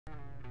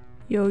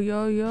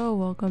Yo,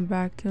 welcome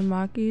back to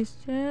Maki's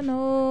channel.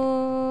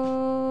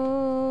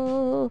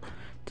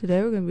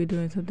 Today we're going to be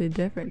doing something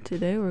different.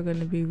 Today we're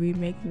going to be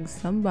remaking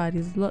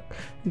somebody's look.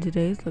 And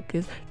today's look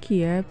is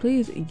Kiera,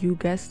 please. You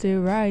guessed it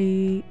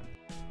right.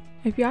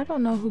 If y'all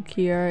don't know who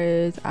Kiera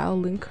is, I'll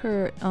link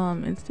her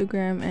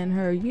Instagram and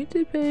her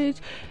YouTube page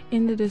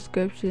in the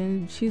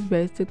description. She's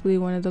basically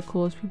one of the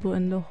coolest people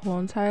in the whole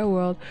entire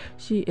world.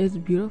 She is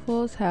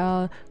beautiful as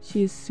hell.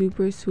 She's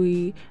super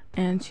sweet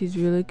and she's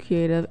really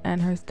creative,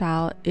 and her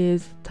style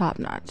is top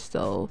notch.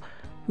 So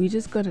we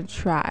just gonna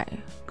try,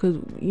 because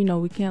you know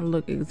we can't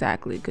look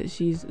exactly, because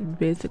she's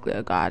basically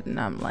a god and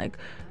I'm like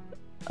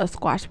a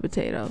squashed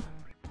potato.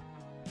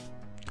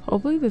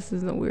 Hopefully this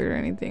isn't weird or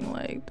anything.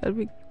 Like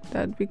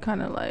that'd be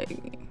kind of like,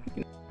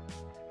 you know.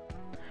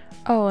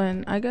 Oh,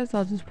 and I guess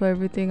I'll just put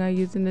everything I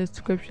use in the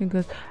description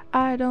because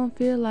I don't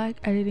feel like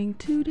editing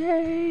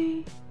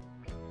today.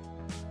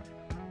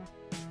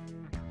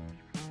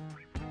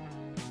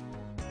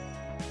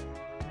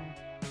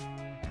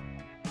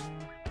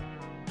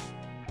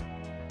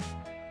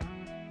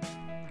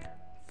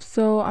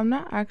 So I'm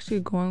not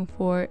actually going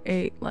for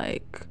a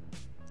like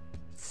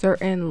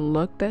certain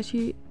look that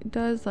she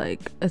does,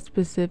 like a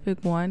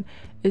specific one.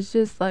 It's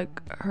just like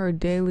her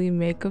daily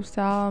makeup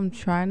style I'm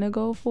trying to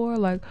go for.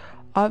 Like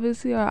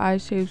obviously our eye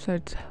shapes are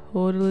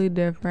totally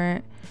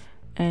different,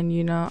 and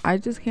you know I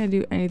just can't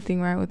do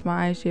anything right with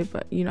my eye shape,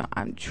 but you know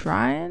I'm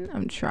trying.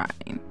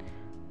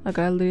 Like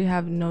I literally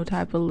have no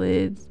type of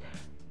lids,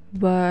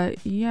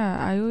 but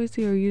yeah, I always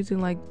see her using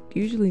like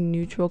usually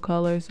neutral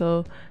colors,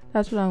 so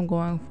that's what I'm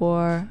going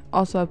for.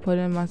 Also, I put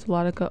in my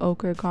Solotica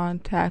Ocre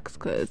contacts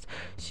because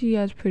she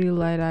has pretty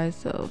light eyes,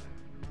 so.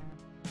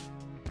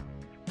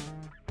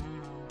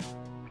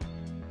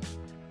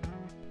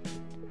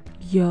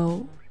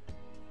 Yo,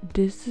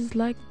 this is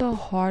like the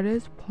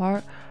hardest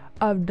part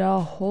of the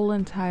whole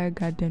entire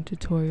goddamn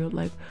tutorial.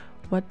 Like,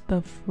 what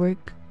the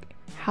frick?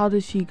 How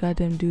does she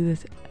goddamn do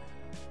this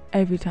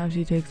every time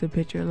she takes a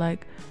picture?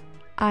 Like,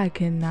 I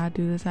cannot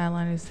do this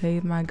eyeliner to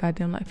save my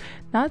goddamn life.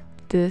 Not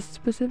this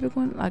specific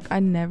one. Like I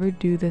never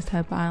do this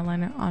type of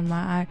eyeliner on my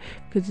eye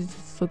because it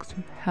just looks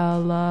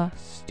hella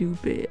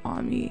stupid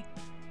on me,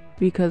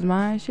 because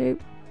my eye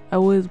shape, I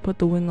always put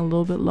the wing a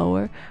little bit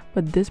lower,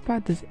 but this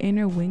part, this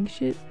inner wing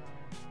shit,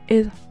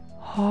 is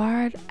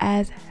hard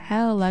as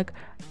hell. Like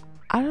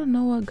I don't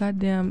know what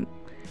goddamn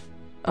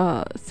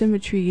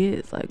symmetry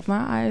is. Like my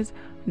eyes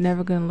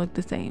never gonna look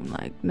the same.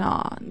 Like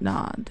nah,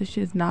 this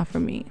shit's not for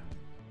me.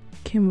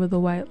 Kimber the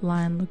white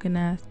line looking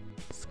ass,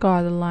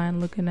 Scar the line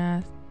looking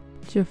ass,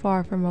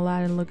 Jafar from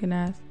Aladdin looking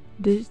ass.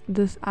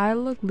 This eye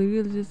look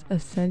literally just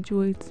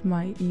accentuates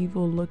my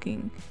evil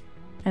looking,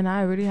 and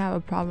I already have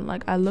a problem.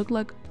 Like I look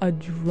like a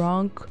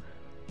drunk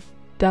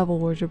devil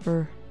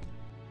worshiper.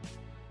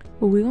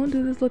 But we gonna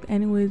do this look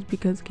anyways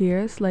because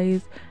Kiera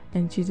slays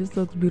and she just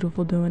looks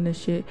beautiful doing this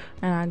shit,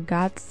 and I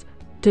got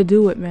to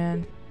do it,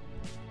 man.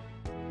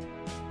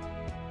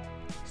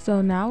 So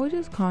now we're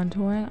just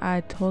contouring. I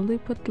totally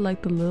put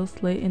like the little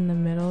slit in the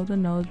middle of the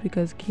nose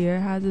because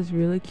Kiera has this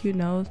really cute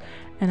nose,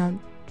 and I'm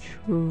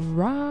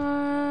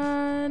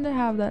trying to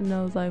have that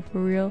nose like for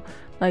real.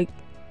 Like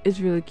it's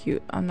really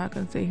cute. I'm not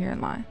gonna sit here and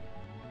lie.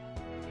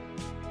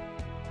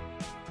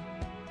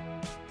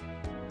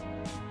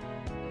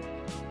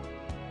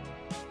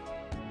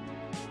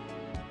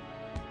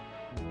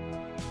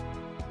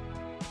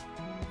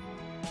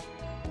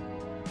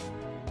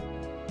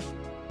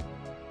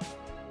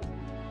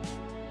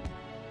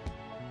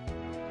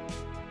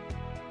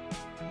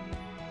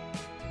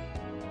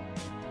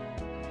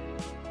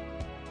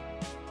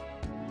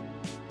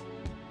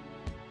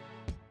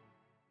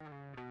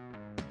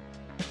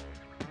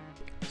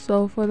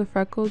 So for the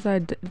freckles, I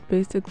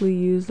basically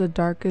use the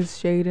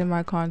darkest shade in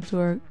my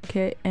contour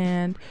kit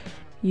and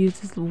use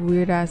this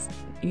weird ass,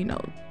 you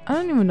know, I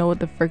don't even know what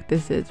the frick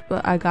this is,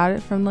 but I got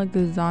it from like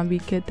the zombie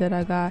kit that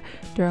I got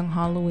during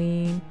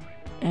Halloween,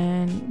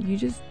 and you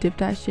just dip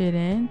that shit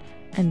in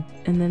and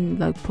then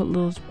like put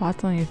little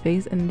spots on your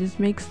face, and it just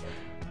makes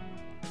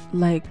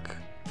like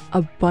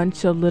a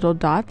bunch of little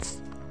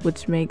dots,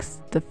 which makes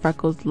the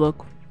freckles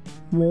look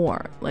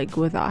more like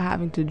without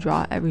having to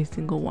draw every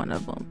single one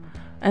of them.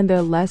 And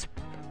they're less,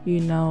 you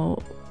know,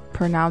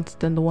 pronounced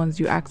than the ones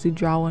you actually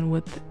draw in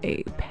with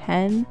a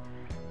pen.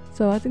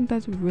 So I think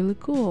that's really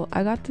cool.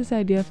 I got this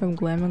idea from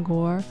Glam and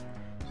Gore.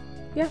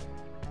 Yeah.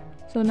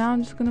 So now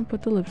I'm just gonna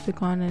put the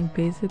lipstick on and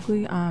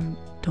basically I'm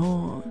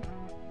done.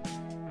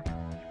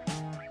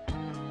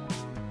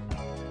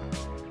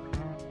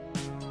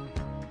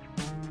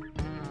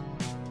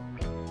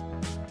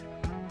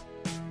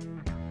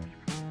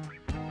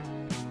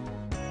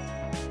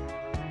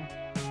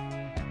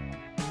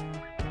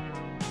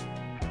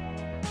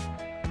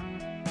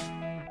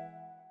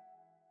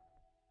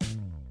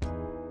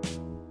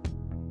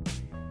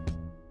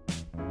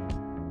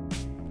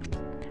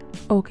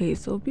 Okay,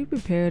 so be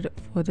prepared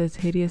for this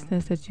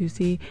hideousness that you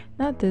see.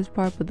 Not this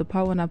part, but the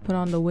part when I put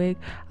on the wig.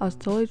 I was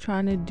totally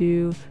trying to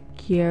do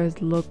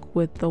Kiera's look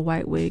with the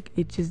white wig.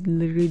 It just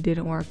literally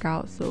didn't work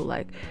out. So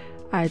like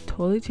I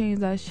totally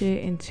changed that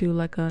shit into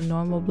like a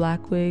normal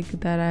black wig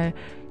that I,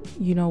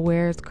 you know,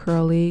 wears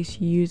curly.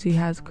 She usually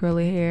has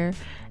curly hair,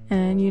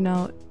 and you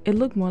know, it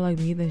looked more like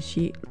me than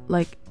she,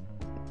 like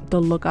the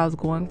look I was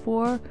going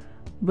for.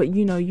 But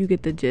you know, you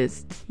get the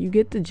gist. You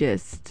get the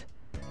gist.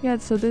 Yeah,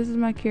 so this is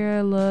my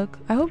Kiera look.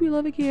 I hope you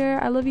love it,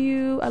 Kiera. I love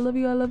you. I love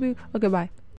you. I love you. Okay, bye.